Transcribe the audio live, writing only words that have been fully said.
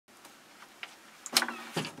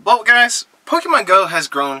Well guys, Pokemon Go has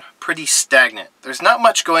grown pretty stagnant. There's not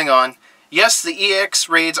much going on. Yes, the EX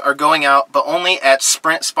raids are going out, but only at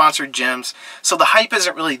Sprint-sponsored gyms, so the hype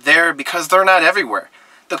isn't really there because they're not everywhere.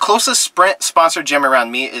 The closest Sprint-sponsored gym around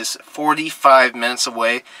me is 45 minutes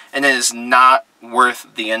away, and it is not worth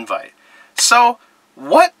the invite. So,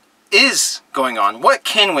 what is going on? What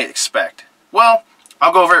can we expect? Well,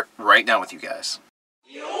 I'll go over it right now with you guys.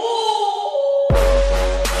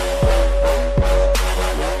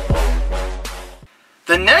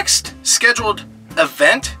 The next scheduled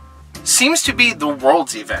event seems to be the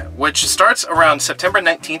Worlds event, which starts around September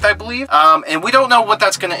 19th, I believe. And we don't know what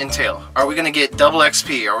that's going to entail. Are we going to get double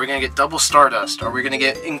XP? Are we going to get double Stardust? Are we going to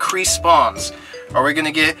get increased spawns? Are we going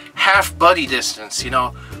to get half buddy distance? You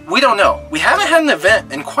know, we don't know. We haven't had an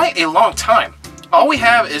event in quite a long time. All we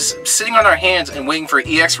have is sitting on our hands and waiting for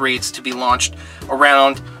EX raids to be launched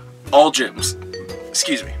around all gyms.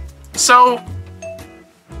 Excuse me. So,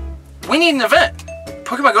 we need an event.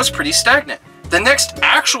 Pokemon Go's pretty stagnant. The next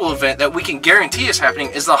actual event that we can guarantee is happening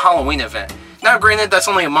is the Halloween event. Now granted, that's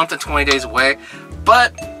only a month and 20 days away,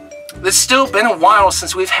 but it's still been a while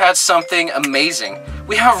since we've had something amazing.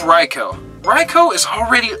 We have Raikou. Raikou is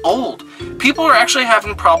already old. People are actually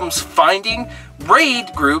having problems finding raid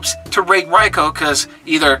groups to raid Raikou because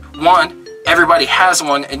either, one, everybody has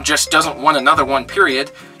one and just doesn't want another one,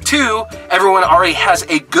 period. Two, everyone already has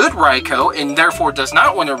a good Raikou and therefore does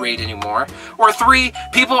not want to raid anymore. Or three,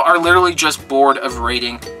 people are literally just bored of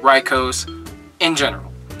raiding Raikous in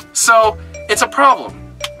general. So, it's a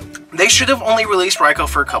problem. They should have only released Raikou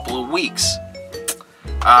for a couple of weeks.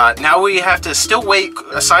 Now we have to still wait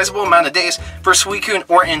a sizable amount of days for Suicune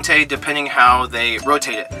or Entei, depending how they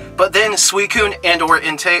rotate it. But then Suicune and or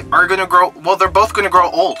Entei are going to grow, well, they're both going to grow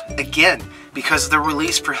old again because they're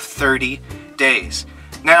released for 30 days.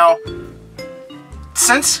 Now,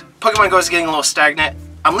 since Pokemon Go is getting a little stagnant,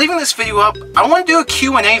 I'm leaving this video up. I want to do a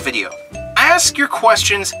Q&A video. Ask your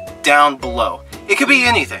questions down below. It could be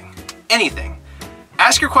anything. Anything.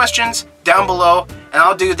 Ask your questions down below, and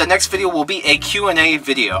I'll do, the next video will be a Q&A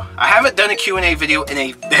video. I haven't done a Q&A video in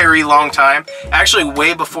a very long time. Actually,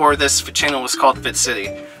 way before this channel was called Fitz City.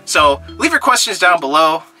 So, leave your questions down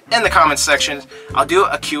below in the comments section. I'll do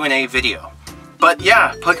a Q&A video. But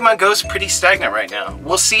yeah, Pokemon Go's pretty stagnant right now.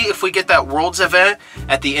 We'll see if we get that Worlds event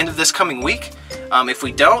at the end of this coming week. If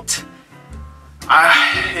we don't,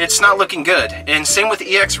 it's not looking good. And same with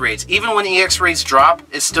EX raids. Even when EX raids drop,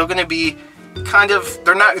 it's still going to be kind of,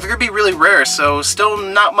 they're going to be really rare. So still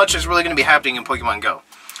not much is really going to be happening in Pokemon Go.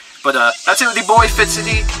 But that's it with your boy, Fitz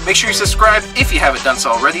City. Make sure you subscribe if you haven't done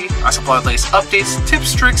so already. I supply the latest updates,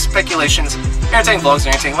 tips, tricks, speculations, entertaining vlogs,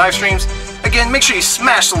 and entertaining live streams. Again, make sure you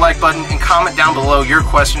smash the like button and comment down below your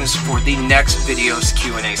questions for the next video's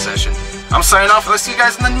Q&A session. I'm signing off, and I'll see you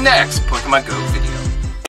guys in the next Pokemon Go video.